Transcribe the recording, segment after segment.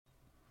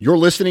You're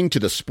listening to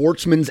the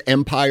Sportsman's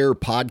Empire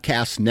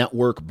Podcast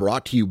Network,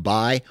 brought to you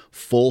by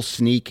Full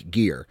Sneak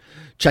Gear.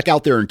 Check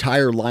out their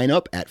entire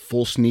lineup at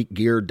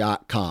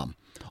fullsneakgear.com.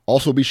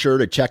 Also be sure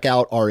to check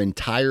out our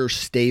entire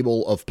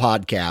stable of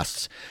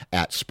podcasts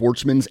at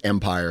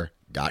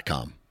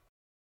sportsmansempire.com.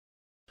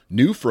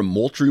 New from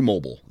Moultrie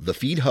Mobile, the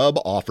Feed Hub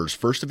offers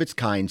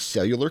first-of-its-kind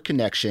cellular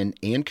connection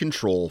and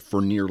control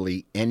for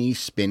nearly any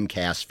spin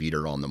cast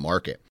feeder on the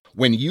market.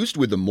 When used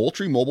with the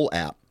Moultrie Mobile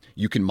app,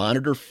 you can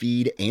monitor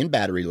feed and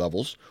battery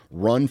levels,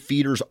 run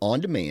feeders on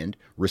demand,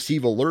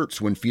 receive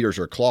alerts when feeders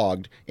are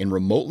clogged, and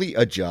remotely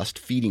adjust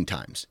feeding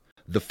times.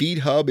 The Feed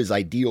Hub is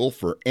ideal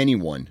for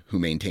anyone who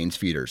maintains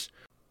feeders.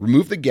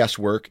 Remove the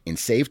guesswork and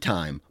save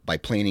time by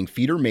planning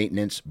feeder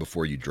maintenance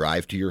before you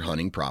drive to your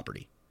hunting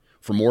property.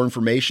 For more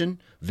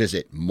information,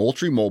 visit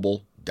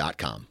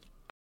MoultrieMobile.com.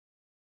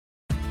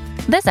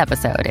 This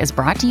episode is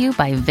brought to you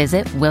by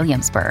Visit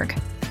Williamsburg.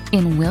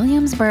 In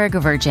Williamsburg,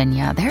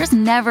 Virginia, there's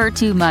never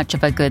too much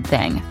of a good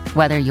thing.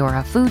 Whether you're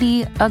a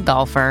foodie, a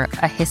golfer,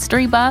 a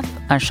history buff,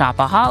 a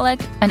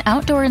shopaholic, an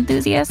outdoor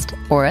enthusiast,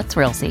 or a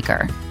thrill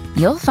seeker,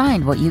 you'll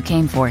find what you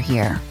came for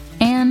here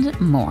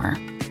and more.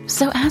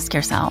 So ask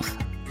yourself,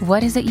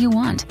 what is it you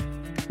want?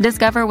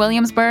 Discover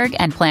Williamsburg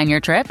and plan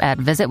your trip at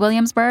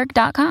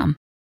visitwilliamsburg.com.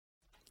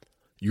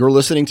 You're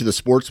listening to the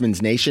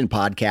Sportsman's Nation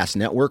Podcast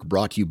Network,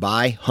 brought to you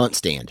by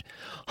HuntStand.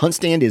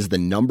 HuntStand is the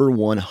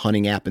 #1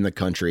 hunting app in the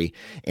country,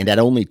 and at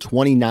only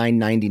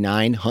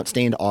 $29.99,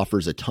 HuntStand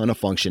offers a ton of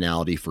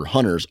functionality for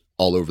hunters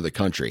all over the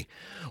country.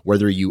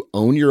 Whether you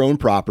own your own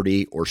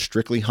property or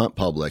strictly hunt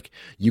public,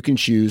 you can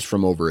choose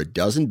from over a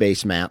dozen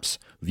base maps,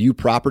 view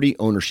property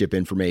ownership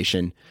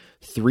information,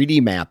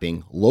 3D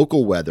mapping,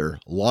 local weather,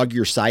 log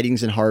your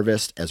sightings and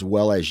harvest, as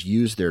well as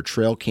use their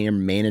trail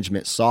cam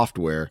management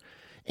software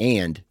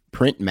and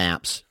print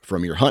maps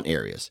from your hunt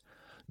areas.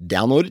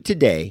 Download it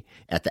today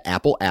at the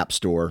Apple App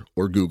Store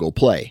or Google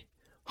Play.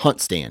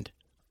 HuntStand.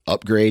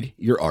 Upgrade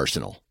your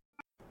arsenal.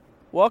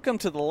 Welcome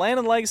to the Land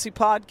and Legacy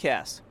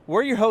Podcast.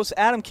 We're your hosts,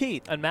 Adam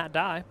Keith and Matt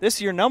Dye. This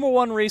is your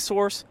 #1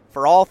 resource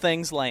for all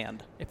things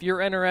land. If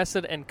you're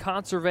interested in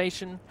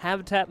conservation,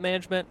 habitat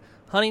management,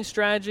 hunting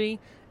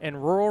strategy,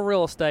 and rural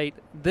real estate,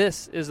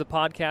 this is the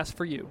podcast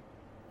for you.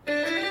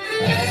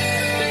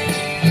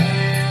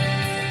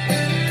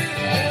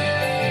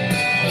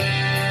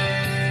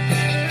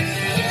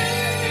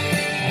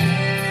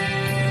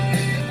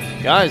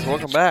 Guys,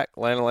 welcome back.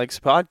 Land and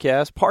Legacy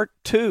Podcast, Part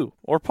 2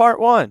 or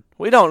Part 1.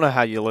 We don't know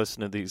how you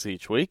listen to these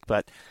each week,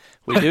 but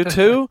we do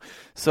too.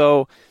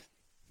 So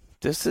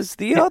this is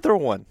the other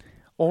one,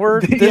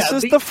 or this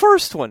is the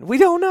first one. We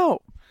don't know.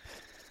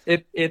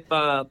 If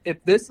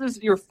this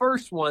is your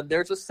first one,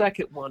 there's a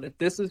second one. If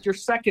this is your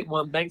second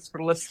one, thanks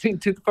for listening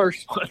to the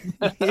first one.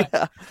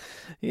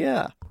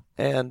 Yeah.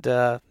 And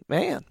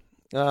man,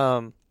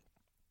 the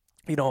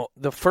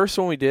first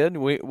one we did,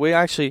 we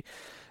actually.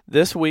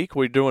 This week,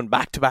 we're doing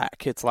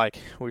back-to-back. It's like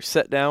we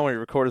sat down, we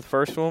recorded the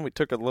first one, we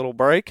took a little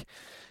break,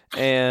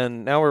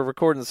 and now we're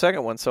recording the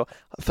second one. So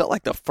I felt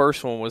like the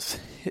first one was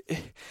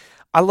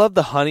 – I love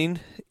the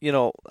hunting.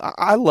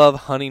 I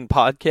love hunting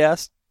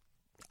podcasts.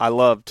 I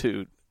love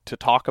to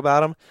talk about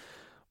them.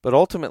 But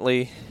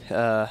ultimately,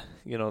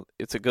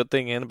 it's a good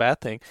thing and a bad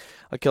thing.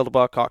 I killed a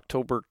buck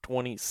October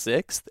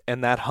 26th,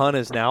 and that hunt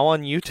is now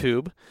on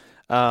YouTube.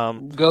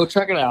 Go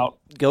check it out.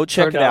 Go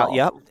check it out.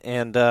 Yep.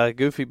 And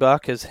Goofy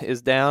Buck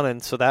is down,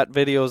 and so that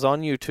video is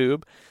on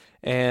YouTube.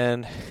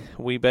 And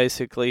we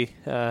basically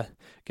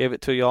gave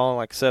it to y'all in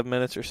like 7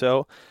 minutes or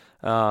so.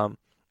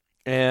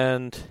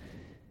 And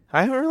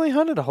I haven't really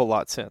hunted a whole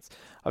lot since.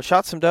 I've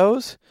shot some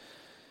does,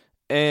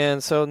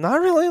 and so not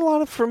really a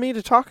lot for me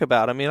to talk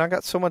about. I mean, I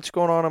got so much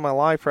going on in my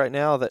life right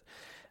now that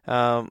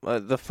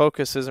the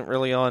focus isn't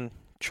really on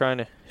trying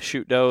to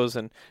shoot does,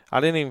 and I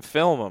didn't even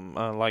film them.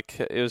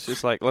 It was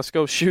just like, let's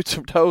go shoot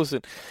some does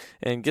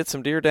and get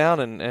some deer down,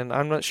 and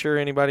I'm not sure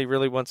anybody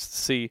really wants to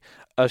see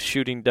us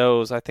shooting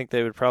does. I think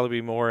they would probably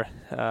be more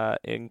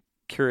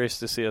curious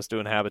to see us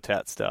doing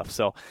habitat stuff,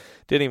 so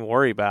didn't even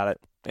worry about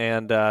it.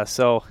 And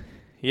we're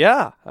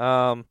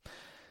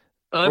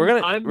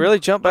gonna really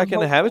jump back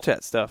into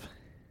habitat stuff.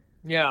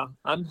 Yeah,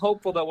 I'm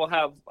hopeful that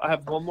I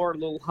have one more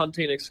little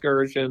hunting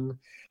excursion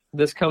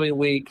this coming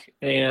week,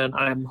 and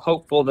I'm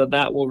hopeful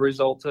that will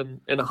result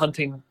in a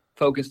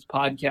hunting-focused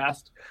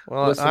podcast.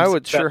 Well, I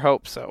would sure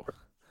hope so.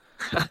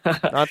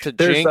 Not to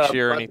jinx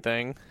you or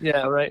anything.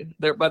 Yeah, right.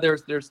 But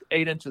there's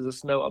 8 inches of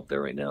snow up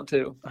there right now,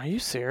 too. Are you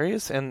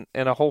serious? And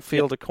a whole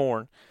field of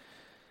corn.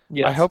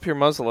 Yes. I hope your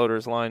muzzleloader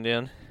is lined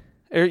in.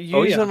 Are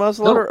you using a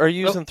muzzleloader, or are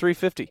you using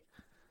 350?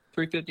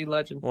 350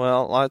 Legend.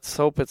 Well, let's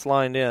hope it's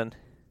lined in.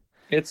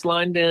 It's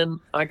lined in.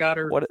 I got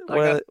her.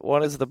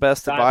 What is the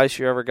best advice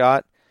you ever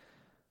got?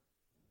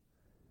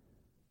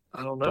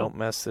 I don't know. Don't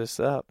mess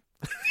this up.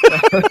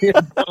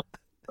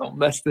 Don't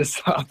mess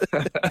this up.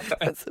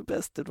 That's the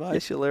best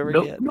advice you'll ever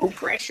get. No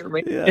pressure,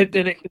 man. Yeah.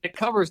 It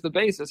covers the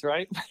basis,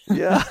 right?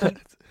 Yeah.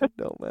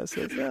 Don't mess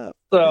this up.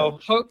 So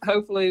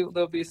hopefully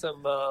there'll be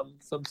some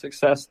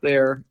success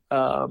there.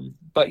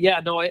 But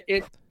yeah, no,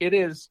 it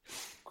is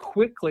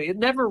quickly. It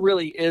never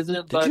really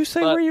isn't. Did you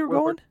say where you were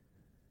going?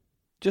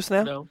 Just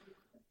now? No.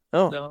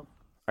 Oh. No.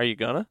 Are you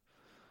gonna?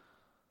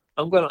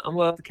 I'm gonna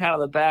let the cat out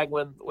of the bag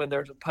when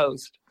there's a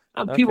post.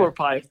 People are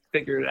probably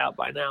figured it out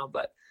by now,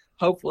 but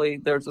hopefully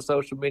there's a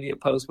social media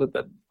post with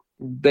a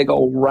big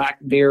old rack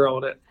deer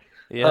on it.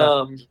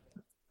 Yeah.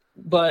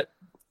 But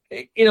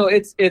it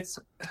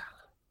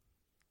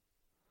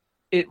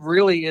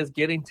really is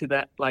getting to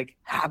that like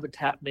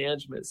habitat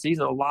management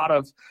season. A lot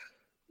of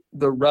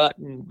the rut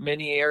in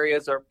many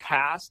areas are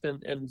past,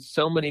 and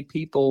so many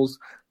people's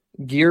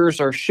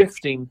gears are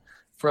shifting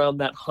from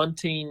that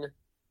hunting.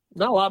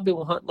 Not a lot of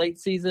people hunt late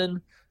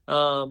season,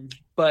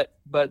 but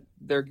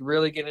they're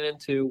really getting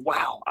into,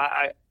 wow,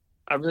 I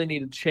really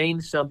need to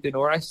change something,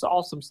 or I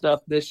saw some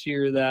stuff this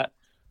year that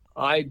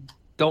I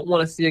don't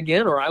want to see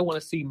again, or I want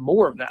to see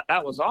more of that.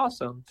 That was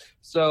awesome.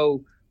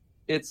 So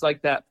it's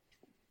like that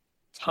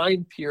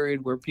time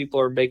period where people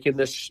are making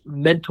this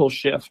mental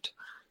shift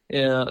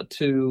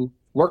to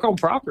work on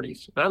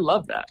properties. And I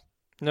love that.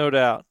 No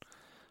doubt.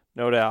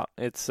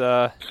 It's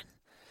and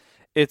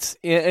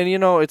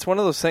it's one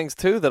of those things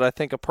too that I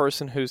think a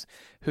person who's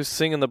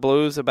singing the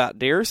blues about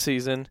deer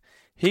season,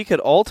 he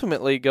could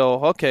ultimately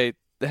go, okay,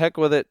 the heck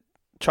with it,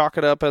 chalk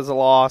it up as a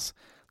loss.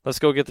 Let's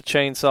go get the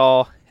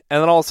chainsaw.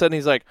 And then all of a sudden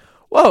he's like,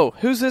 whoa,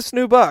 who's this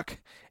new buck?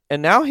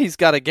 And now he's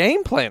got a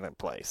game plan in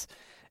place.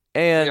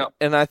 And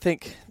I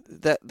think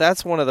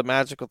that's one of the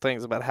magical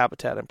things about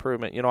habitat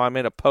improvement. I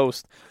made a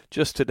post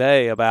just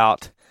today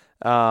about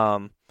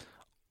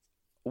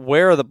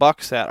where are the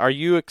bucks at? Are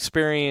you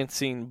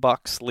experiencing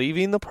bucks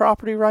leaving the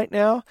property right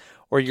now?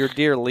 Or your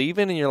deer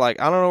leaving and you're like,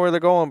 I don't know where they're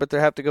going, but they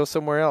have to go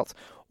somewhere else?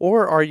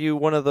 Or are you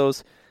one of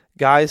those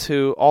guys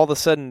who all of a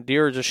sudden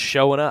deer are just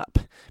showing up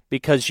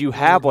because you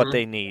have what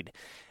they need?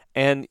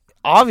 And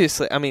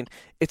obviously, I mean,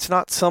 it's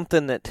not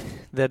something that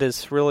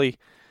is really,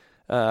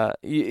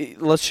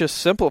 let's just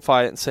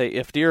simplify it and say,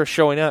 if deer are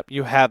showing up,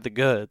 you have the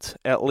goods.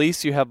 At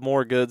least you have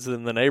more goods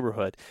than the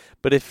neighborhood.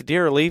 But if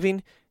deer are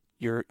leaving,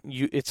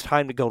 it's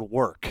time to go to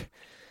work.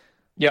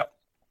 Yep,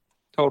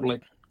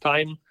 totally.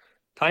 Time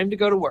to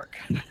go to work.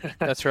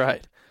 That's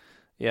right.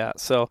 Yeah.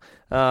 So,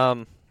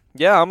 I'm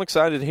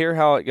excited to hear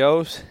how it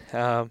goes.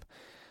 I'd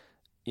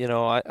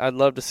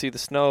love to see the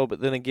snow, but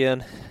then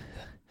again,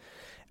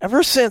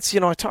 ever since,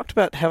 I talked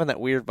about having that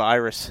weird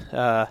virus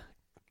a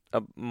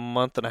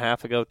month and a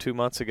half ago, 2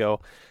 months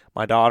ago.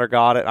 My daughter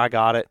got it, I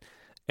got it,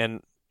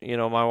 and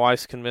my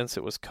wife's convinced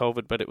it was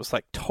COVID, but it was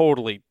like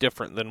totally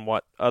different than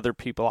what other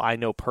people I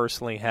know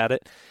personally had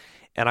it.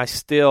 And I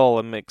still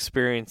am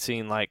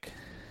experiencing like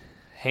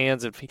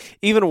hands and feet.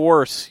 Even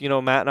worse,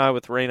 Matt and I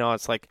with Raynaud,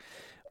 it's like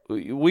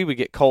we would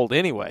get cold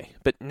anyway,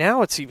 but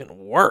now it's even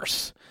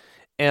worse.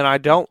 And I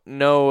don't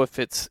know if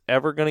it's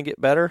ever going to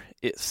get better.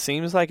 It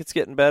seems like it's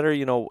getting better,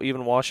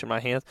 even washing my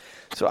hands.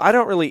 So I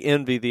don't really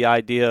envy the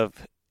idea of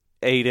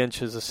 8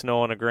 inches of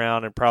snow on the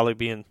ground and probably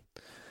being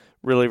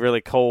really,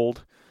 really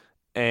cold.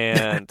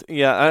 And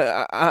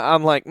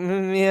I'm like,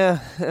 you're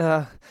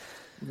gonna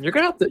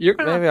have to.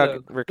 Maybe I'll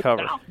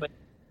recover.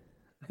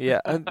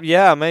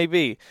 Yeah,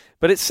 maybe.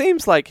 But it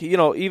seems like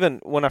even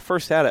when I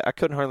first had it, I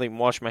couldn't hardly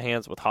wash my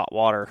hands with hot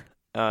water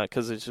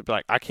because it's just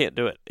like I can't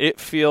do it. It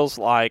feels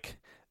like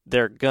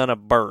they're gonna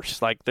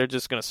burst, like they're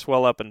just gonna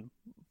swell up and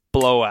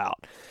blow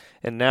out.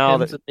 And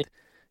now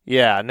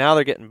now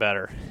they're getting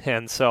better,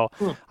 and so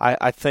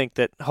I think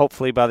that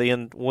hopefully by the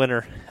end of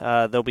winter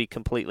they'll be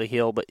completely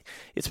healed. But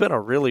it's been a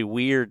really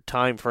weird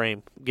time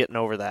frame getting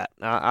over that.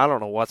 I don't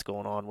know what's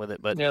going on with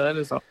it, but yeah, that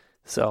is.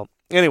 So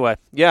anyway,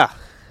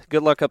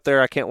 good luck up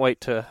there. I can't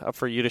wait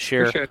for you to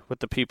share with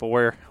the people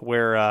where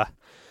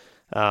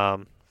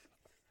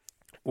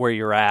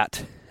you're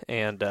at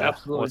and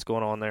what's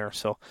going on there.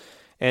 So,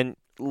 and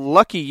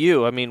lucky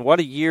you. I mean, what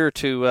a year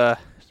to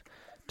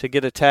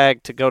get a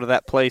tag to go to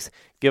that place,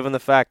 given the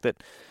fact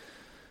that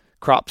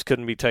crops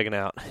couldn't be taken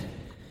out.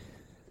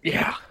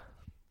 Yeah,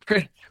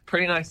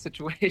 pretty nice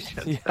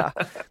situation. Yeah,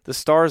 the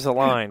stars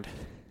aligned.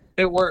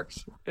 It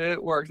works.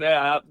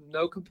 Yeah,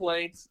 no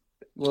complaints.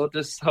 We'll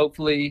just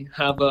hopefully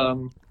have a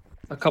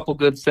couple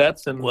good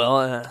sets. And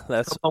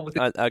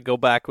I go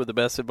back with the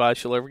best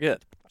advice you'll ever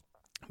get.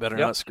 Better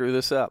not screw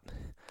this up.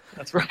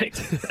 That's right.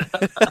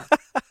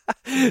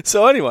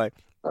 So anyway.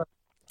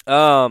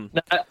 I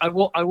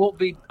won't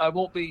be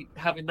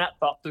having that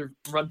thought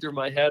run through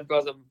my head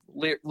because I'm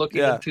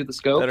looking into the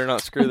scope. Better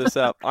not screw this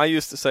up. I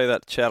used to say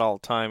that to Chad all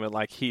the time at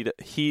like heat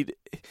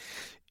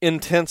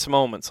intense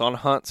moments on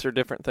hunts or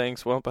different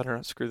things. Well, better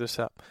not screw this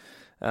up.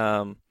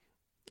 And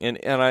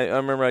I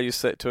remember I used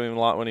to say it to him a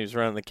lot when he was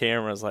running the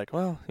camera. I was like,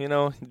 well,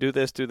 do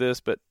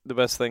this, but the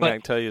best thing I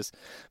can tell you is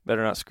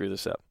better not screw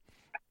this up.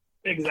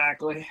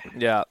 Exactly.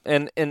 Yeah,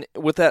 and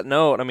with that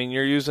note, I mean,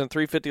 you're using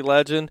 350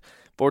 Legend,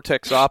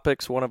 Vortex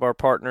Optics, one of our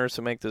partners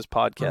to make this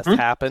podcast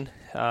happen.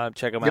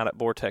 Check them out at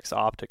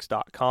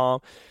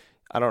vortexoptics.com.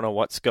 I don't know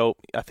what scope.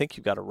 I think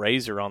you've got a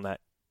Razor on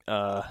that.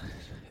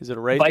 Is it a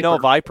Razor? Viper. No,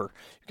 Viper.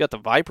 You've got the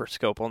Viper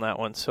scope on that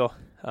one. So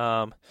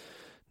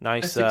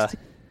nice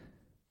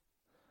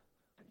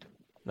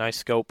nice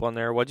scope on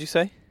there. What'd you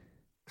say?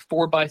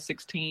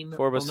 4x16.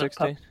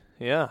 4x16.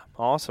 Yeah,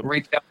 awesome.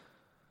 Reach out,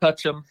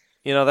 touch them.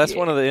 That's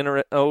one of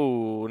the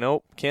oh,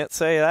 nope, can't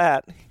say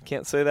that.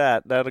 Can't say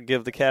that. That'll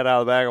give the cat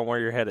out of the bag on where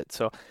you're headed.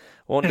 So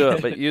won't do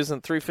it. But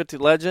using 350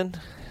 Legend,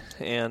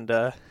 and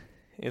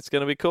it's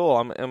gonna be cool.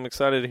 I'm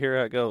excited to hear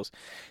how it goes.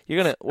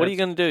 What are you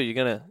gonna do? You're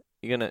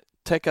gonna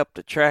take up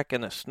the track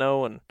in the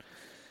snow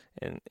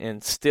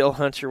and still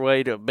hunt your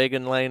way to a big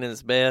one laying in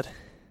his bed?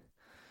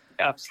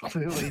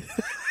 Absolutely.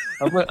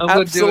 I'm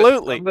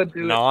Absolutely gonna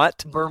do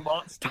not. it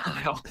Vermont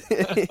style.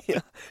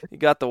 Yeah. You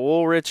got the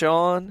Woolrich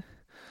on.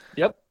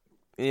 Yep.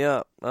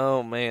 Yeah.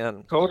 Oh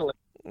man. Totally.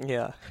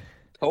 Yeah.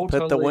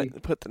 Totally.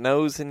 Put the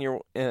nose in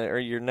your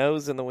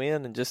nose in the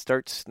wind and just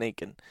start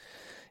sneaking.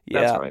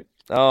 Yeah. That's right.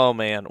 Oh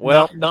man.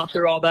 Well, not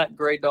through all that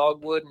gray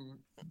dogwood and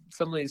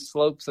some of these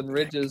slopes and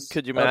ridges.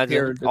 Could you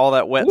imagine all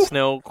that wet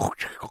snow?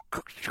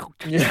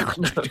 Yeah.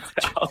 No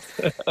doubt.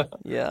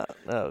 Yeah.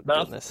 Oh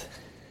goodness.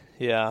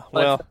 Yeah.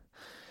 Well.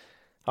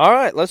 All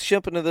right. Let's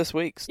jump into this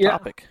week's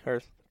topic,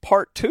 or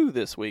part 2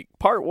 this week.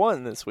 Part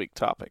 1 this week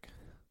topic.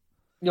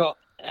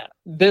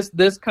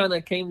 This kind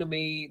of came to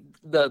me.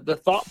 The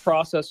thought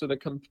process or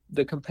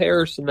the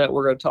comparison that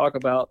we're going to talk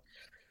about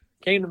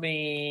came to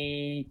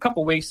me a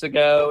couple weeks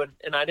ago,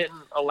 and I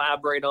didn't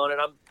elaborate on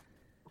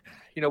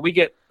it. We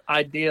get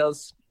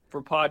ideas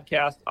for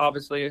podcasts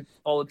obviously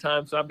all the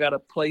time, so I've got a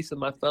place in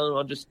my phone.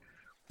 I'll just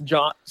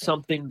jot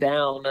something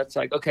down that's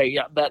like, okay,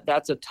 yeah,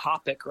 that's a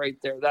topic right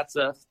there. That's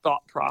a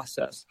thought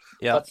process.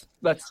 Yeah.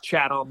 Let's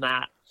chat on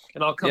that,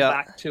 and I'll come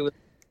back to it.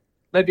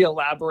 Maybe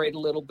elaborate a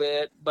little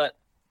bit, but.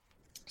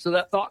 So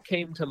that thought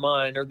came to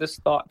mind, or this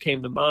thought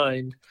came to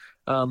mind,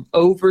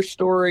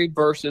 overstory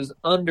versus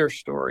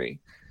understory.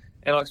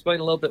 And I'll explain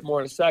a little bit more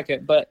in a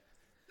second, but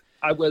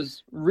I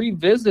was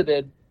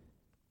revisited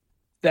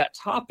that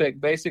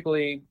topic.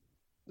 Basically,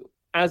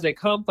 as a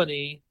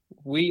company,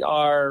 we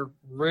are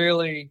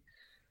really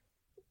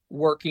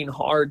working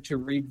hard to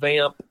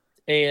revamp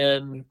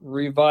and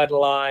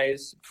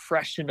revitalize,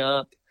 freshen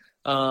up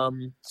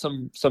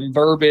some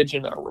verbiage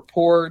in our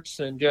reports,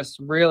 and just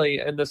really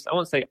in this, I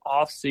won't say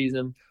off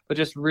season, but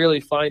just really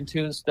fine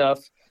tune stuff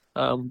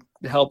to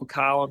help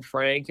Kyle and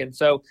Frank. And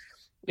so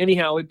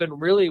anyhow, we've been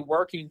really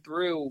working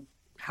through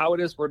how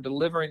it is we're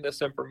delivering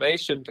this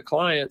information to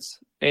clients.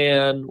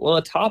 And one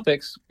of the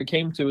topics we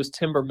came to is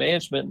timber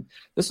management.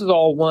 This is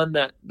all one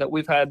that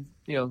we've had,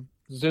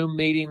 Zoom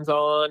meetings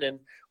on, and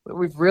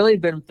we've really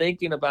been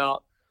thinking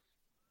about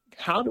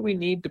how do we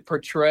need to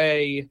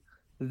portray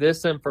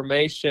this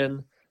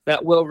information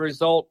that will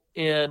result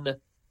in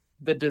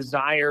the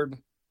desired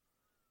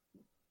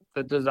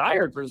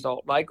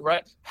result. Like,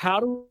 right,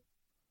 how do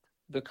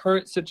the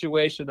current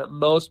situation that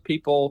most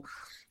people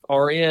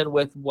are in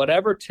with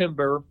whatever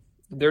timber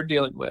they're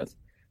dealing with,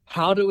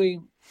 how do we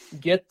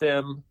get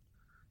them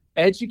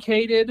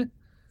educated,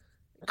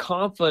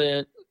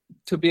 confident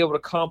to be able to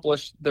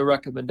accomplish the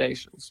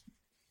recommendations?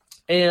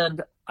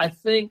 And I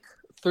think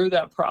through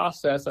that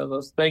process, as I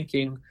was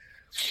thinking,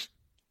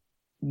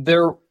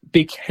 there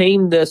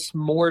became this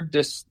more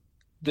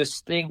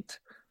distinct,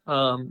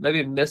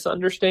 maybe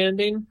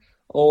misunderstanding,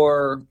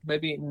 or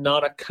maybe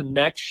not a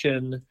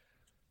connection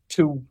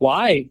to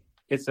why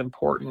it's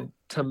important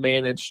to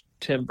manage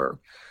timber.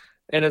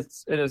 And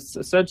it's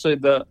essentially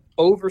the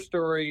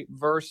overstory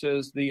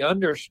versus the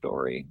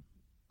understory.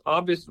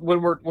 Obviously,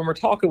 when we're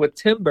talking with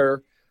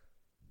timber,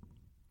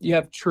 you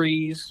have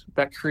trees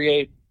that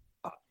create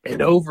an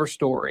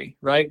overstory,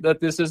 right? That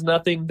this is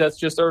nothing that's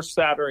just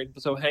earth-shattering.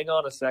 So hang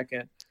on a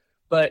second.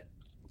 But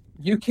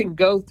you can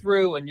go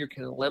through and you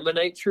can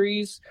eliminate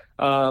trees.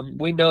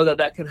 We know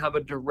that can have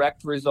a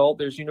direct result.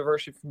 There's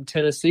University from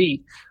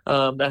Tennessee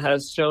that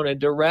has shown a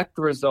direct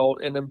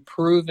result in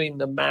improving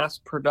the mass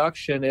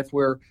production if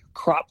we're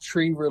crop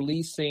tree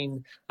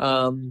releasing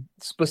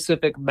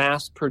specific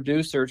mass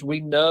producers. We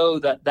know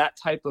that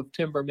type of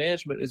timber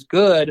management is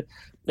good,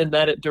 and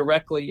that it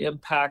directly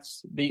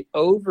impacts the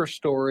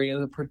overstory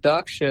and the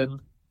production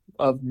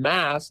of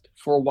mast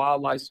for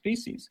wildlife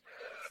species.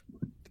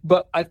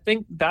 But I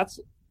think that's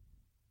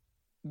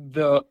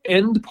the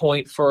end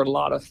point for a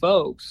lot of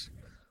folks,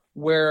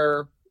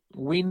 where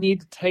we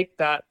need to take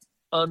that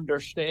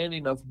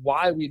understanding of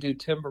why we do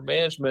timber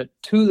management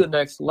to the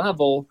next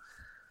level,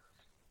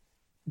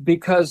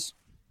 because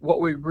what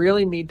we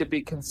really need to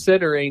be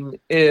considering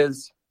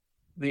is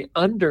the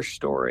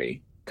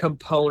understory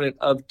component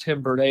of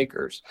timbered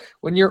acres.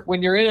 When you're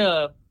in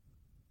a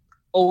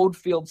old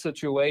field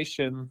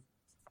situation,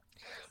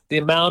 the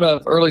amount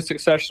of early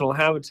successional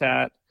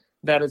habitat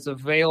that is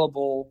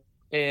available,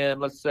 and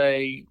let's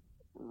say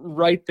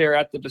right there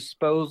at the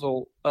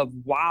disposal of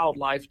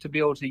wildlife to be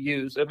able to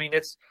use. I mean,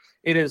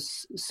 it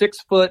is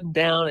 6 foot and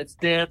down, it's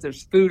dense,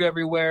 there's food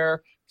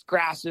everywhere, there's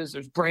grasses,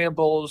 there's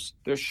brambles,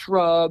 there's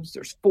shrubs,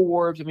 there's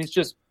forbs. I mean, it's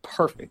just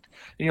perfect.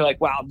 And you're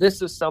like, wow,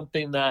 this is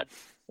something that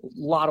a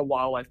lot of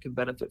wildlife can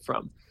benefit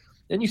from.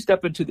 Then you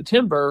step into the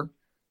timber,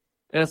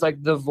 and it's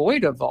like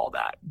devoid of all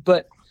that.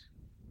 But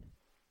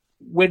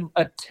when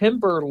a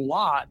timber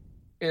lot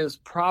is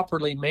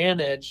properly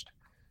managed,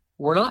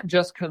 we're not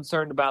just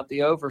concerned about the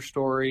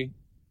overstory,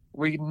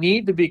 we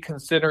need to be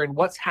considering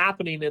what's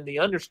happening in the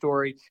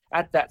understory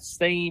at that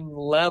same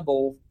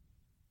level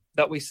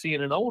that we see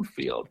in an old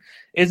field.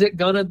 Is it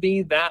going to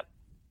be that,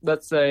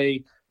 let's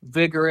say,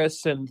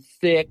 vigorous and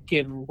thick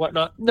and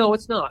whatnot? No,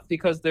 it's not,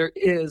 because there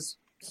is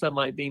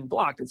sunlight being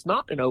blocked. It's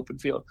not an open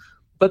field.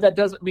 But that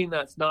doesn't mean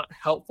that's not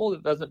helpful.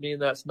 That doesn't mean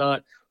that's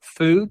not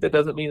food. That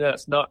doesn't mean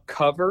that's not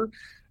cover.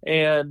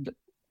 And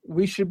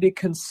we should be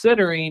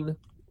considering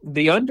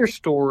the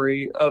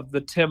understory of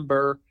the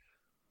timber.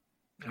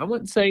 I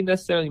wouldn't say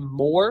necessarily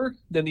more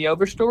than the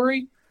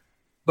overstory,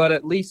 but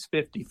at least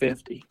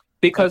 50-50.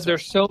 Because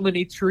there's so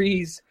many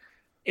trees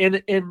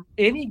in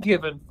any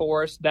given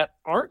forest that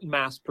aren't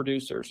mass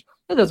producers.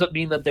 That doesn't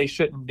mean that they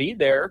shouldn't be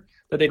there,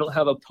 that they don't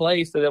have a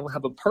place, that they don't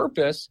have a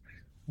purpose.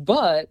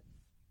 But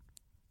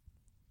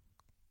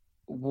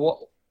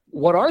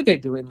what are they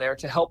doing there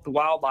to help the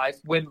wildlife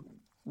when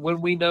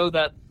we know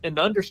that an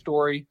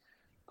understory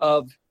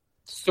of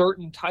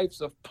certain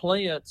types of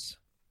plants,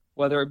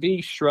 whether it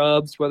be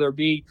shrubs, whether it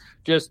be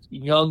just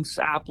young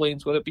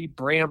saplings, whether it be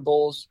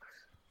brambles,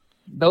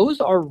 those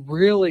are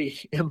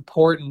really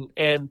important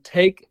and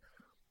take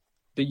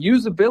the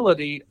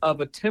usability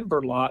of a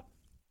timber lot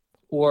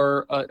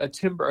or a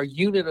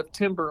unit of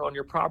timber on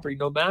your property,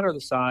 no matter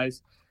the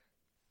size,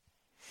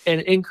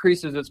 and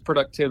increases its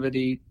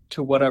productivity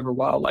to whatever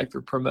wildlife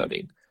you're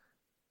promoting.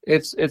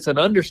 It's an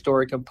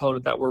understory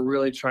component that we're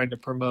really trying to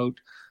promote,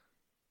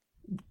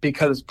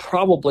 because it's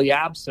probably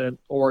absent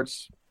or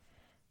it's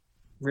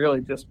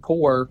really just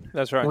poor.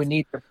 That's right. We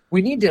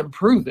need to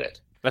improve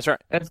it. That's right.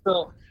 And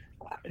so,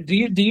 do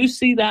you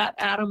see that,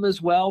 Adam,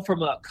 as well,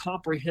 from a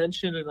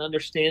comprehension and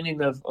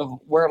understanding of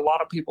where a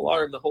lot of people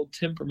are in the whole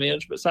timber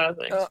management side of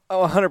things?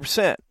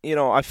 100%.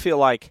 I feel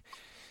like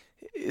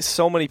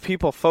so many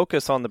people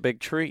focus on the big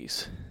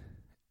trees,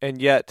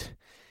 and yet,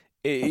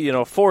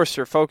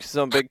 Forrester focuses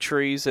on big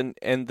trees and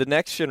the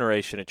next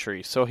generation of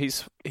trees. So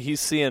he's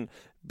seeing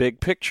big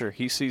picture.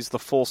 He sees the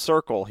full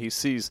circle. He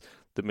sees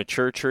the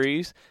mature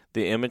trees,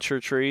 the immature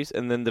trees,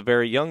 and then the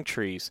very young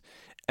trees.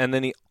 And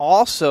then he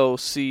also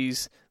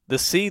sees the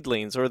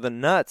seedlings or the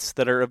nuts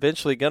that are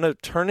eventually going to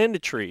turn into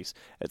trees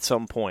at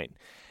some point.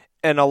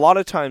 And a lot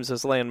of times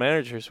as land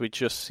managers, we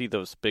just see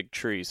those big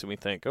trees and we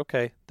think,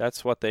 okay,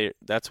 that's what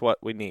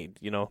we need,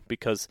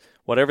 because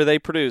whatever they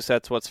produce,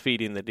 that's what's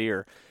feeding the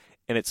deer.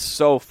 And it's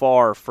so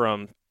far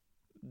from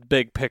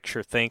big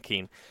picture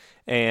thinking.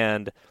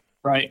 And,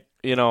 right.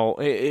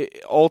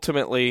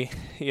 Ultimately,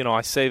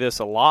 I say this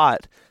a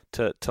lot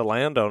to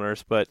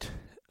landowners, but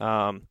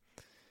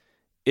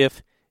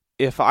if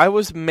I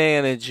was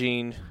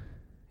managing,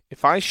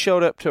 if I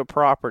showed up to a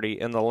property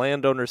and the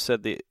landowner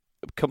said the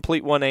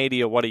complete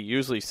 180 of what he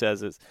usually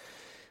says is,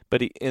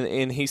 but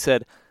he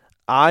said,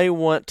 I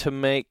want to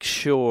make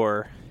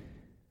sure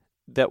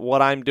that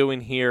what I'm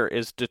doing here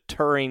is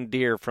deterring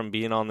deer from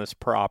being on this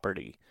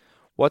property.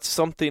 What's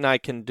something I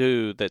can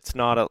do that's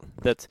not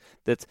that's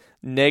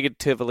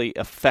negatively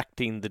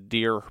affecting the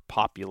deer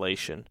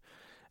population?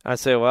 I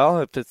say,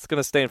 well, if it's going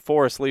to stay in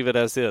forest, leave it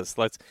as is.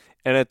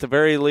 And at the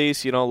very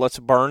least, let's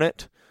burn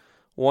it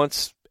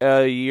once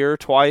a year,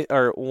 twice,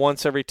 or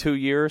once every 2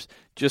 years,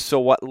 just so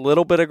what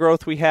little bit of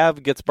growth we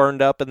have gets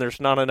burned up and there's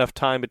not enough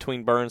time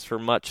between burns for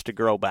much to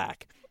grow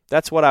back.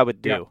 That's what I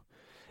would do.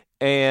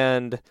 Yeah.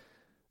 And,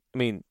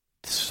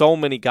 so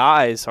many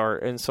guys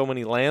and so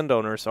many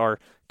landowners are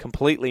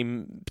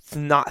completely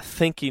not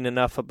thinking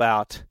enough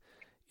about,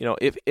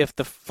 if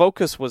the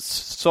focus was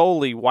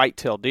solely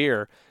whitetail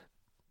deer,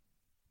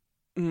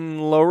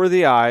 lower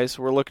the eyes,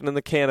 we're looking in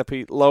the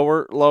canopy,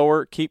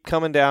 lower, keep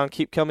coming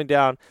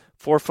down,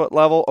 4 foot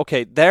level.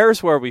 Okay,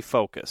 there's where we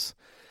focus.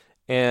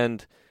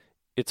 And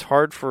it's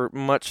hard for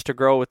much to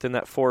grow within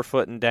that 4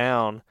 foot and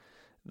down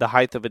the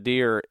height of a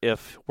deer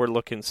if we're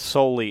looking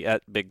solely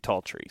at big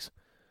tall trees.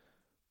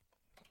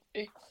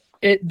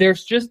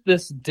 There's just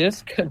this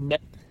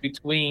disconnect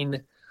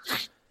between,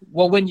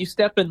 when you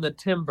step in the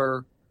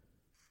timber,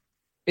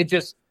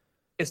 it's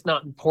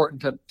not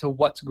important to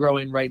what's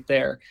growing right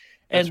there.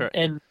 And That's right.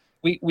 And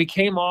we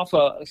came off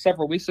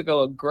several weeks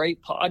ago a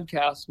great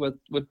podcast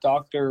with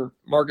Dr.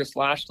 Marcus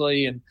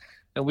Lashley, and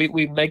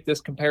we make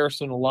this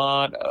comparison a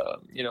lot.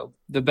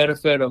 The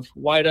benefit of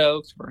white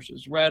oaks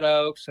versus red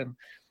oaks and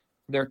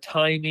their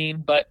timing.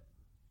 But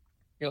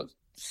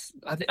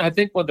I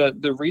think what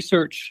the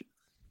research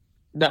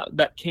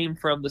that came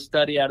from the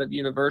study out of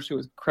university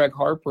with Craig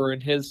Harper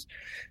and his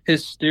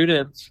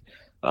students,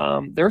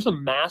 there's a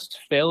masked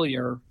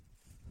failure,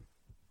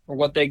 or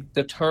what they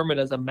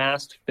determined as a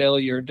masked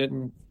failure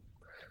didn't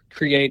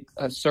create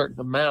a certain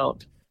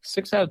amount,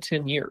 6 out of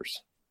 10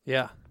 years.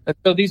 Yeah. And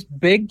so these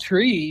big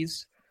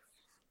trees,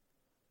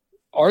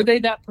 are they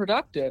that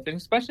productive? And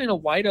especially in a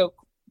white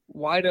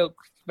oak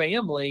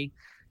family,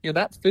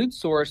 that food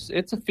source,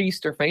 it's a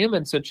feast or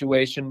famine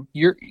situation.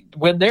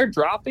 When they're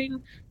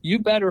dropping, you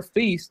better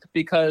feast,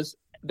 because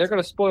they're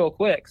going to spoil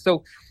quick.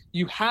 So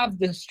you have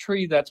this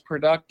tree that's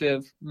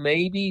productive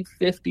maybe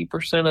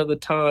 50% of the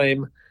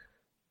time,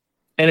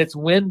 and its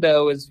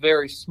window is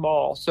very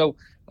small. So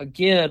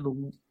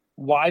again,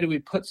 why do we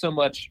put so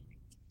much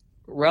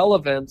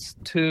relevance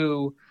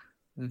to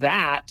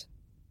that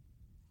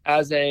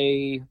as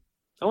I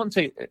wouldn't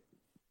say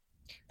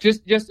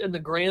just in the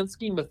grand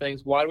scheme of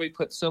things, why do we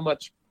put so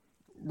much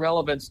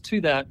relevance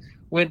to that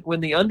when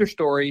the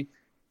understory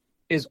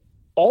is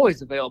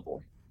always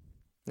available?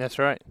 That's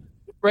right.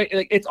 Right.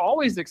 Like, it's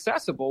always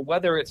accessible,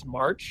 whether it's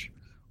March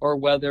or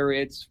whether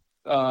it's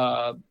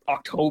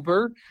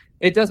October.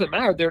 It doesn't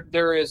matter.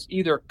 There is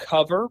either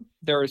cover,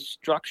 there is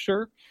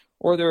structure,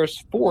 or there is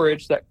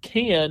forage that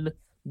can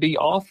be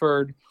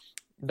offered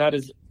that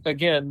is,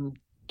 again,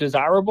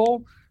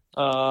 desirable,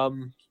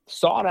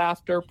 sought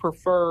after,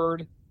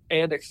 preferred,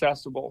 and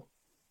accessible.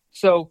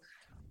 So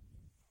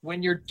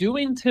when you're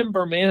doing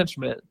timber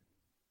management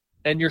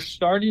and you're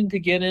starting to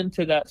get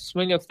into that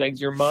swing of things,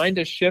 your mind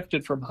has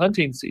shifted from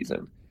hunting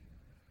season.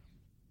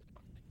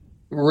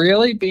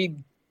 Really be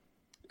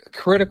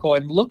critical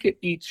and look at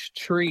each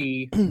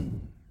tree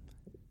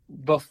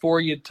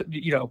before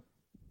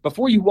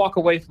before you walk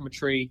away from a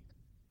tree.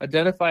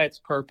 Identify its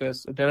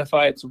purpose,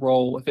 identify its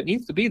role. If it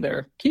needs to be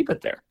there, keep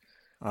it there.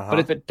 But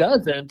if it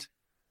doesn't,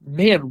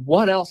 man,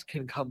 what else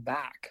can come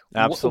back?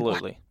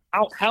 Absolutely.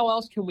 How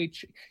else can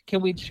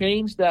we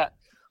change that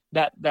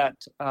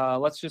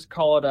let's just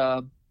call it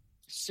a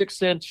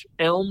 6-inch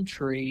elm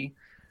tree?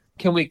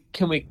 Can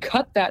we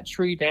cut that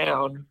tree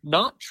down,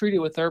 not treat it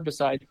with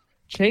herbicide,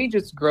 change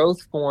its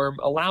growth form,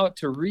 allow it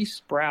to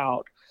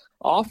resprout,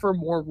 offer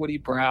more woody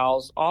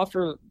browse,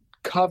 offer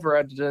cover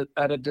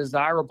at a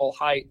desirable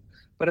height,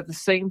 but at the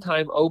same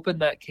time open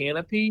that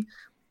canopy,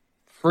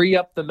 free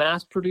up the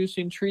mass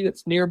producing tree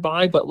that's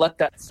nearby, but let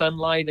that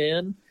sunlight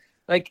in?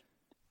 Like,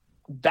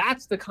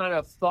 that's the kind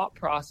of thought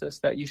process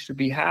that you should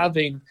be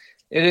having.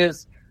 It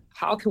is,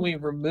 how can we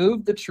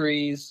remove the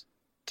trees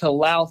to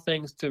allow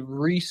things to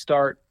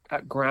restart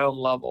at ground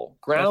level?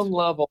 Ground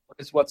level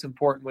is what's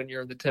important when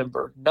you're in the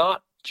timber,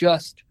 not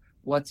just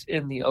what's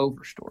in the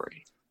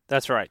overstory.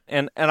 That's right.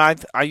 And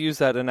I use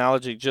that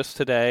analogy just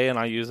today, and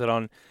I use it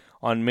on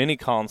many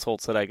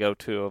consults that I go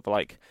to of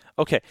like,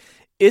 okay,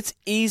 it's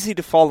easy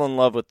to fall in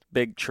love with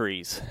big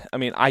trees. I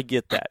mean, I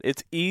get that.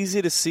 It's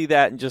easy to see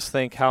that and just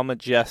think how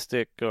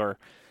majestic or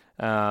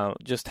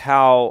just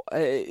how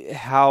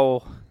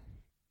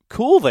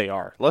cool they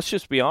are. Let's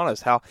just be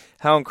honest, how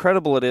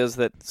incredible it is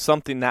that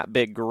something that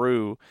big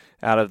grew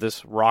out of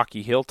this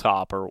rocky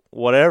hilltop or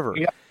whatever.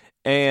 Yeah.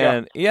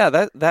 And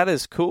that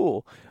is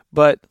cool.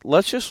 But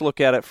let's just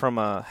look at it from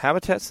a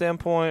habitat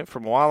standpoint,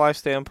 from a wildlife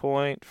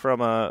standpoint, from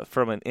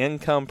an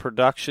income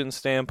production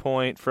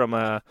standpoint,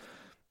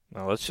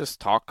 let's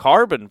just talk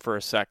carbon for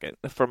a second.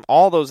 From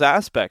all those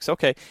aspects,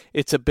 okay,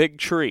 it's a big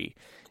tree.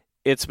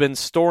 It's been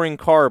storing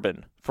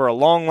carbon for a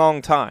long,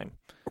 long time,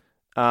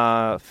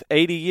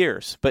 80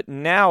 years. But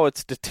now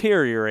it's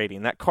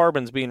deteriorating. That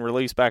carbon's being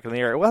released back in the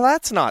air. Well,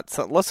 that's not.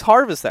 So let's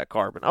harvest that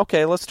carbon.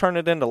 Okay, let's turn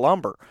it into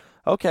lumber.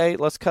 Okay,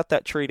 let's cut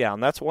that tree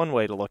down. That's one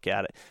way to look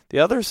at it. The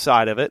other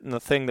side of it, and the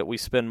thing that we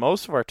spend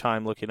most of our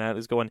time looking at,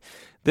 is going,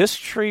 this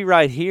tree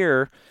right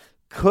here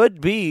could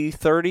be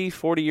 30,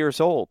 40 years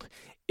old.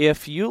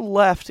 If you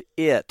left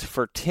it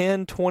for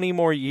 10, 20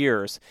 more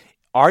years,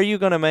 are you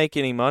going to make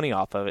any money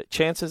off of it?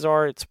 Chances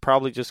are it's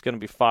probably just going to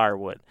be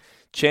firewood.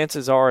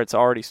 Chances are it's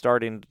already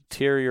starting to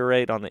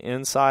deteriorate on the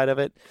inside of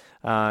it,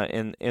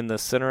 in the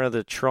center of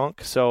the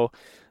trunk. So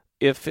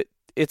if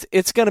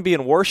it's going to be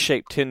in worse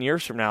shape 10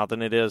 years from now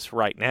than it is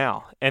right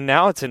now. And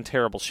now it's in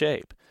terrible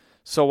shape.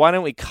 So why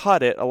don't we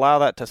cut it, allow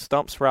that to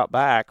stump sprout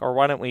back, or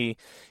why don't we,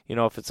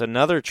 if it's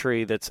another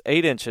tree that's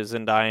 8 inches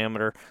in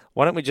diameter,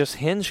 why don't we just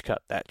hinge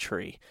cut that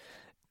tree?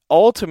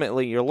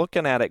 Ultimately, you're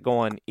looking at it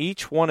going,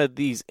 each one of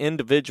these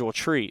individual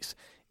trees,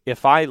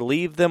 if I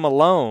leave them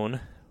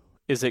alone,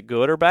 is it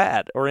good or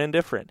bad or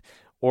indifferent?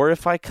 Or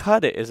if I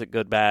cut it, is it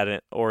good,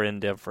 bad, or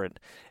indifferent?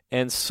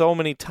 And so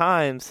many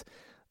times,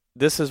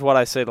 this is what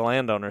I say to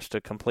landowners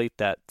to complete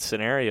that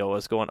scenario,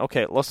 is going,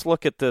 okay, let's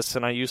look at this.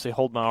 And I usually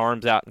hold my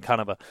arms out in kind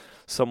of a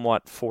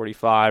somewhat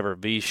 45 or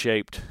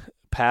V-shaped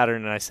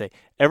pattern. And I say,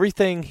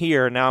 everything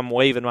here, now I'm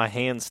waving my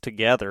hands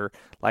together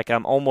like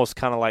I'm almost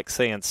kind of like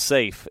saying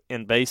safe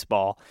in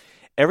baseball.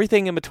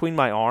 Everything in between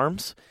my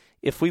arms,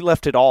 if we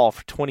left it all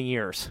for 20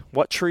 years,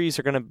 what trees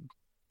are going to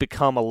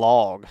become a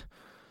log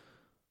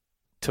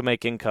to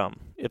make income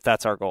if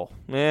that's our goal?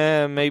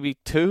 Maybe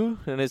 2,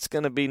 and it's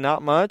going to be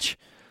not much.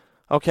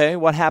 Okay,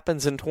 what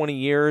happens in 20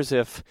 years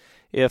if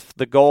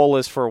the goal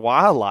is for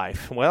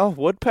wildlife? Well,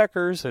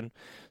 woodpeckers and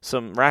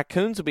some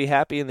raccoons will be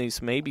happy in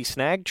these maybe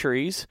snag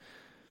trees,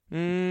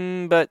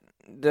 but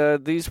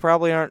these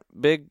probably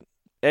aren't big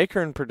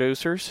acorn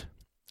producers.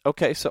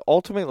 Okay, so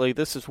ultimately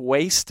this is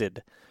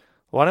wasted.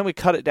 Why don't we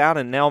cut it down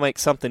and now make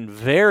something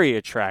very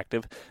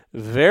attractive,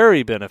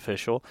 very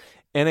beneficial,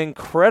 and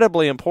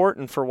incredibly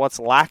important for what's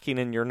lacking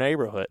in your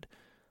neighborhood?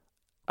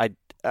 I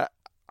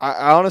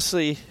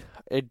honestly,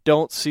 I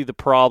don't see the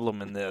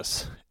problem in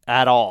this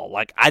at all.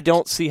 Like, I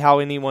don't see how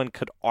anyone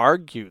could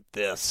argue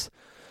this.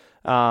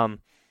 And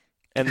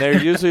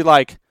they're usually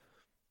like,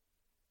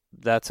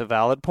 that's a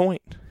valid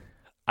point.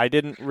 I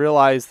didn't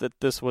realize that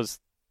this was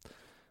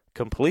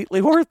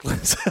completely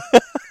worthless.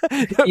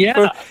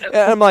 Yeah.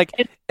 I'm like,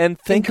 and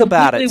think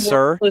about it,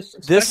 sir. This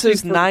is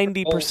especially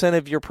 90%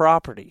 of your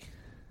property.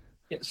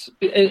 Yes,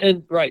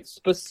 and right,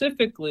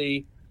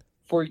 specifically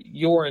for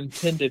your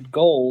intended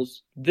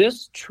goals,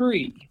 this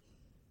tree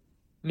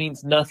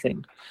means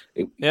nothing.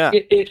 Yeah.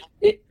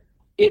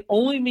 It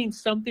only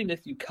means something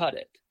if you cut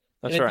it.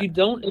 That's and if right. you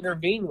don't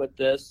intervene with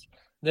this,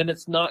 then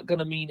it's not going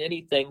to mean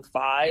anything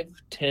 5,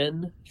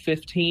 10,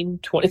 15,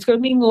 20. It's going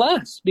to mean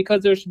less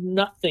because there's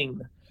nothing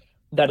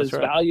that That's is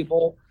right.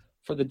 valuable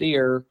for the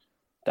deer.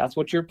 That's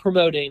what you're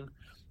promoting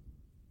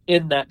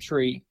in that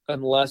tree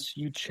unless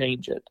you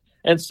change it.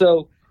 And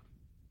so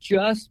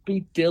just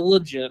be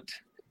diligent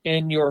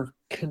in your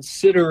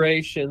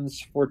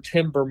considerations for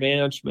timber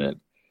management.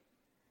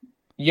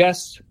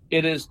 Yes,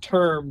 it is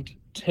termed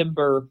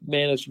timber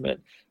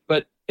management,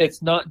 but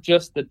it's not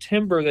just the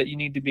timber that you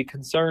need to be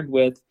concerned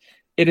with.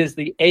 It is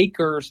the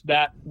acres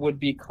that would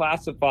be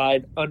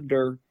classified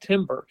under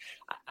timber.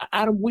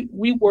 Adam,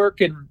 we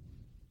work and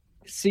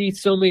see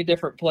so many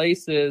different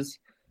places.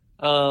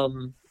 I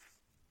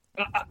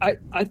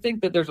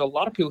think that there's a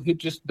lot of people who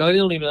just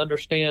don't even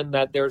understand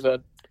that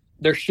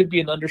there should be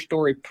an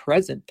understory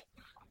present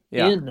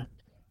in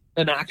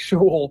an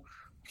actual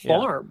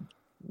farm.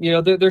 You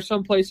know, there's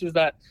some places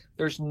that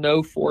there's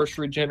no forest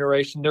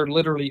regeneration. There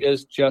literally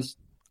is just.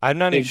 I'm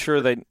not even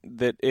sure that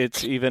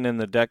it's even in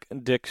the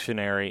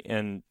dictionary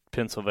in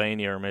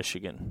Pennsylvania or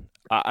Michigan.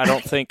 I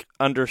don't think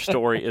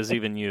understory is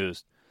even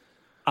used.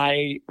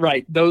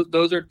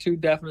 Those are two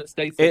definite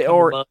states.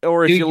 Or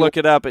if you look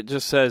it up, it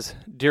just says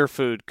deer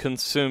food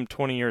consumed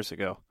 20 years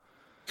ago.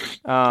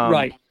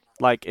 Right.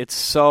 Like it's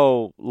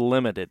so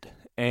limited,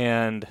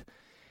 and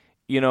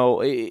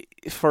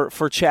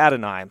for Chad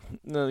and I,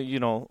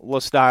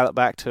 let's dial it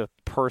back to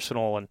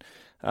personal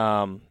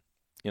and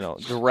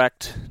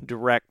direct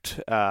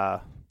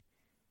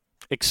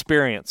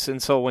experience.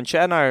 And so when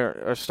Chad and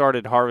I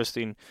started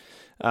harvesting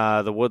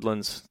the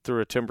woodlands through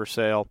a timber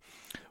sale,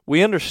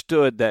 we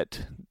understood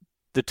that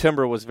the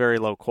timber was very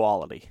low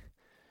quality.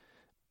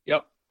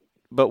 Yep.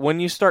 But when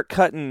you start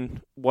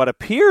cutting what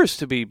appears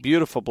to be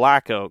beautiful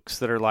black oaks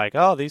that are like,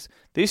 oh,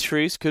 these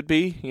trees could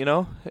be,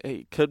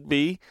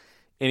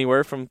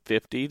 anywhere from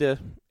 50 to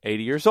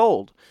 80 years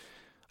old.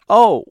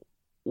 Oh,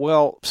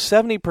 well,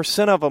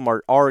 70% of them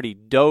are already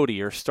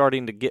doty or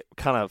starting to get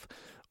kind of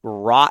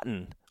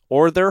rotten,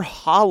 or they're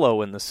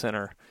hollow in the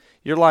center.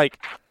 You're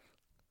like,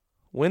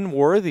 when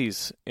were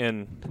these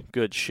in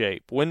good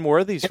shape? When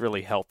were these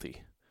really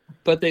healthy?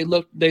 But they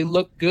look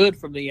good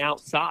from the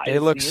outside. They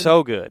look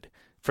so good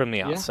from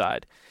the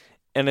outside.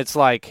 And it's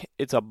like,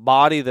 it's a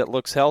body that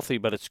looks healthy,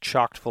 but it's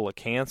chocked full of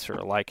cancer.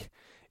 Like,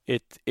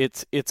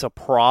 it's a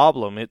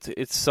problem.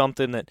 It's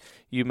something that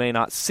you may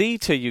not see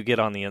till you get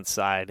on the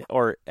inside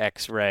or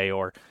X-ray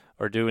or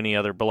do any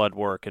other blood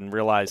work and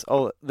realize,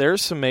 oh,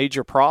 there's some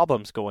major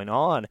problems going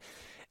on.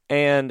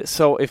 And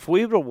so if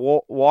we would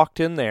have walked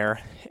in there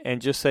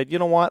and just said, you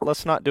know what,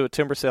 let's not do a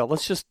timber sale,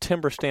 let's just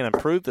timber stand and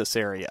improve this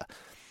area.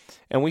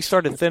 And we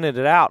started thinning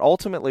it out.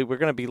 Ultimately, we're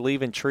going to be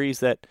leaving trees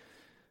that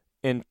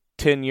in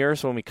 10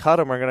 years when we cut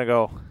them are going to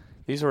go,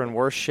 these are in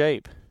worse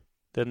shape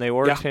than they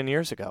were 10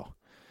 years ago.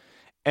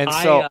 And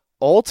so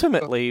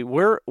ultimately,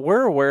 we're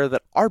aware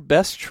that our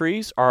best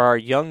trees are our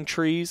young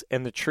trees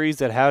and the trees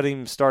that haven't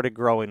even started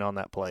growing on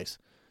that place.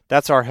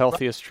 That's our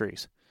healthiest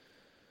trees.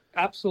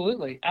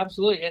 Absolutely.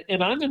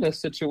 And I'm in a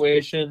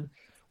situation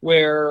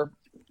where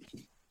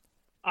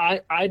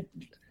I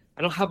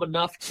don't have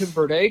enough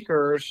timbered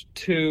acres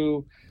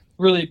to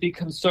really be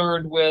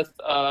concerned with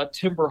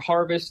timber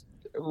harvest.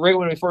 Right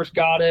when we first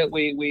got it,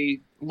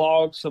 we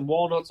logged some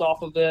walnuts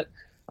off of it.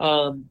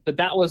 But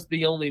that was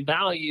the only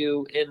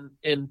value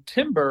in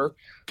timber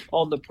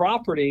on the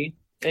property,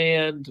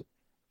 and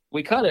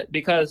we cut it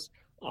because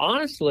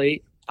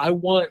honestly, I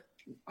want,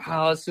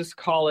 let's just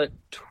call it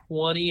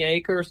 20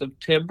 acres of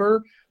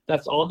timber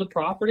that's on the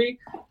property.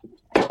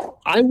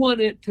 I want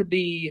it to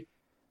be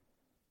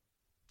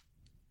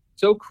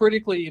so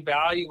critically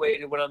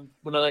evaluated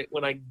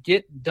when I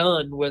get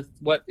done with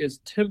what is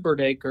timbered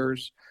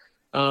acres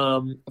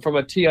from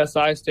a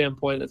TSI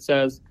standpoint that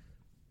says,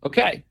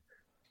 okay,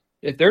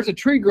 if there's a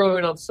tree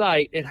growing on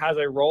site, it has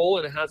a role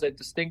and it has a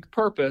distinct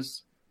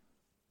purpose.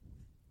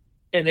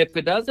 And if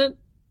it doesn't,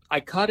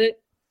 I cut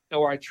it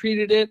or I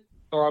treated it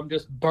or I'm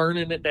just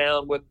burning it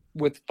down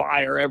with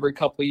fire every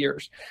couple of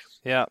years.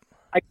 Yeah.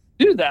 I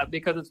do that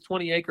because it's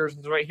 20 acres and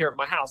it's right here at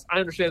my house. I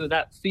understand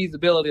that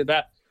feasibility of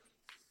that,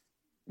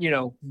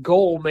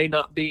 goal may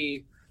not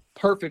be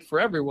perfect for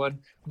everyone,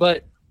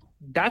 but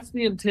that's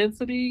the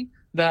intensity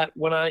that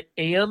when I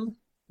am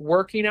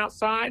working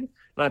outside and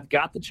I've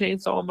got the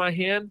chainsaw in my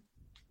hand,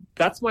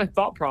 that's my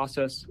thought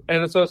process.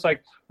 And so it's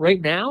like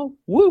right now,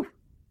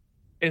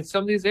 in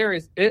some of these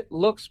areas, it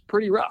looks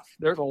pretty rough.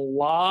 There's a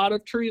lot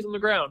of trees on the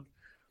ground.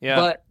 Yeah.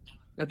 But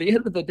at the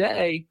end of the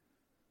day,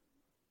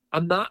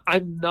 I'm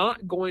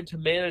not going to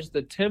manage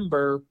the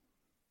timber.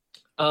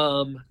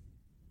 I'm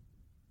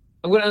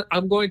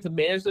going to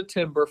manage the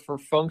timber for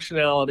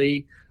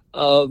functionality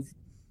of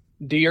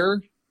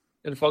deer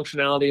and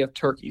functionality of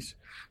turkeys.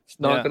 It's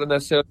not going to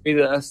necessarily be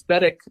the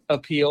aesthetic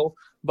appeal,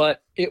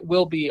 but it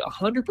will be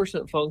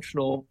 100%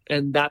 functional,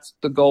 and that's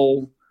the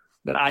goal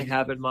that I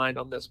have in mind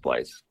on this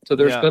place. So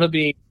there's going to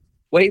be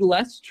way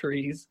less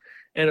trees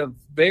and a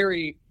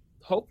very,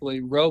 hopefully,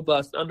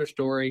 robust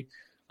understory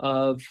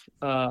of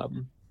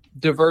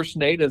diverse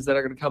natives that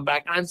are going to come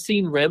back. I've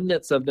seen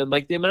remnants of them,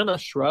 like the amount of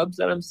shrubs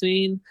that I'm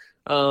seeing,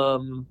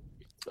 the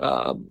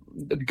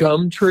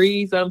gum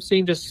trees that I'm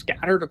seeing just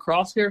scattered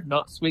across here,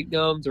 not sweet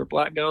gums or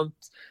black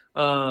gums,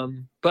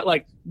 but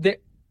like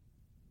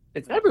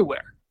it's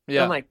everywhere.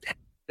 Yeah. I'm like,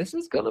 this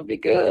is going to be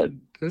good.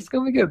 This is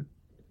going to be good.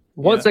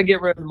 Once I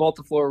get rid of the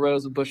multiflora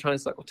rose and bush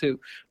honeysuckle too,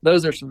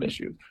 those are some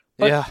issues.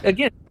 But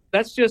again,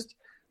 that's just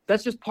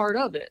part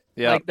of it.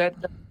 Yeah. Like that's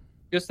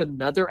just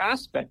another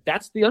aspect.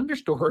 That's the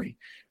understory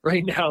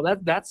right now.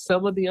 That's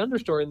some of the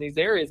understory in these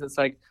areas. It's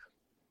like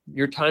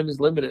your time is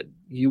limited.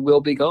 You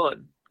will be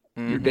gone.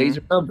 Mm-hmm. Your days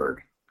are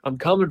numbered. I'm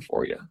coming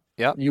for you.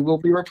 Yep. You will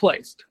be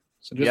replaced.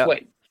 So just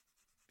wait.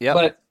 Yeah.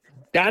 But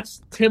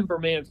that's timber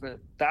management.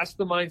 That's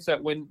the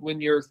mindset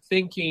when you're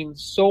thinking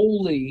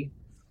solely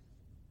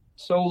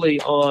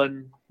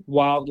on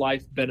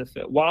wildlife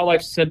benefit,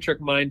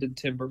 wildlife-centric minded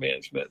timber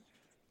management.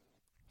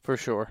 For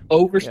sure.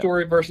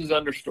 Overstory versus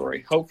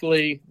understory.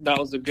 Hopefully that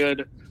was a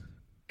good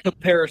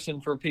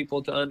comparison for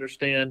people to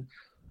understand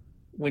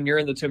when you're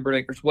in the timbered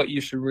acres what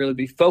you should really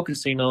be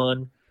focusing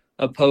on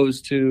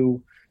opposed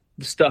to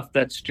the stuff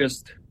that's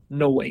just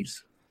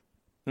noise.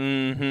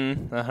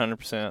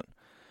 100%.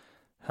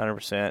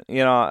 100%.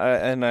 You know,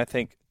 and I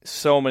think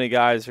so many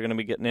guys are going to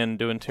be getting in and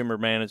doing timber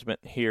management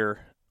here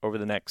over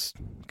the next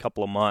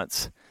couple of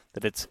months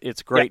that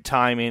it's great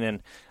timing.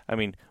 And I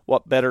mean,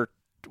 what better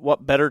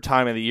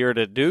time of the year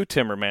to do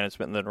timber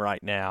management than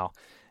right now?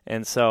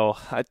 And so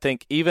I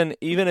think even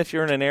if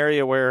you're in an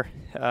area where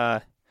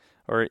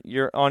or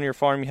you're on your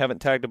farm, you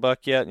haven't tagged a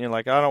buck yet, and you're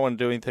like, I don't want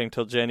to do anything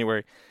until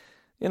January.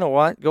 You know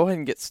what? Go ahead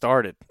and get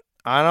started.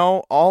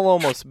 I'll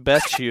almost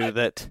bet you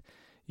that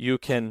you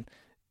can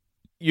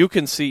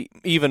see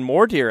even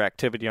more deer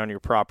activity on your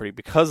property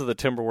because of the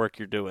timber work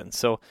you're doing.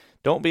 So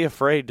don't be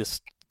afraid to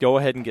go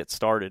ahead and get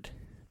started.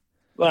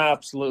 Well,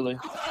 absolutely.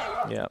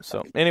 Yeah.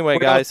 So anyway,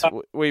 guys,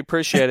 we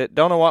appreciate it.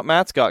 Don't know what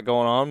Matt's got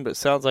going on, but it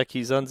sounds like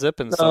he's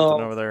unzipping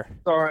something over there.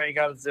 Sorry, I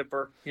got a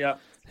zipper. Yeah.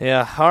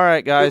 Yeah. All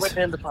right, guys. We went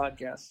to end the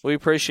podcast. We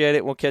appreciate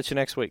it. We'll catch you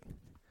next week.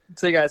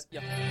 See you guys.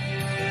 Yep.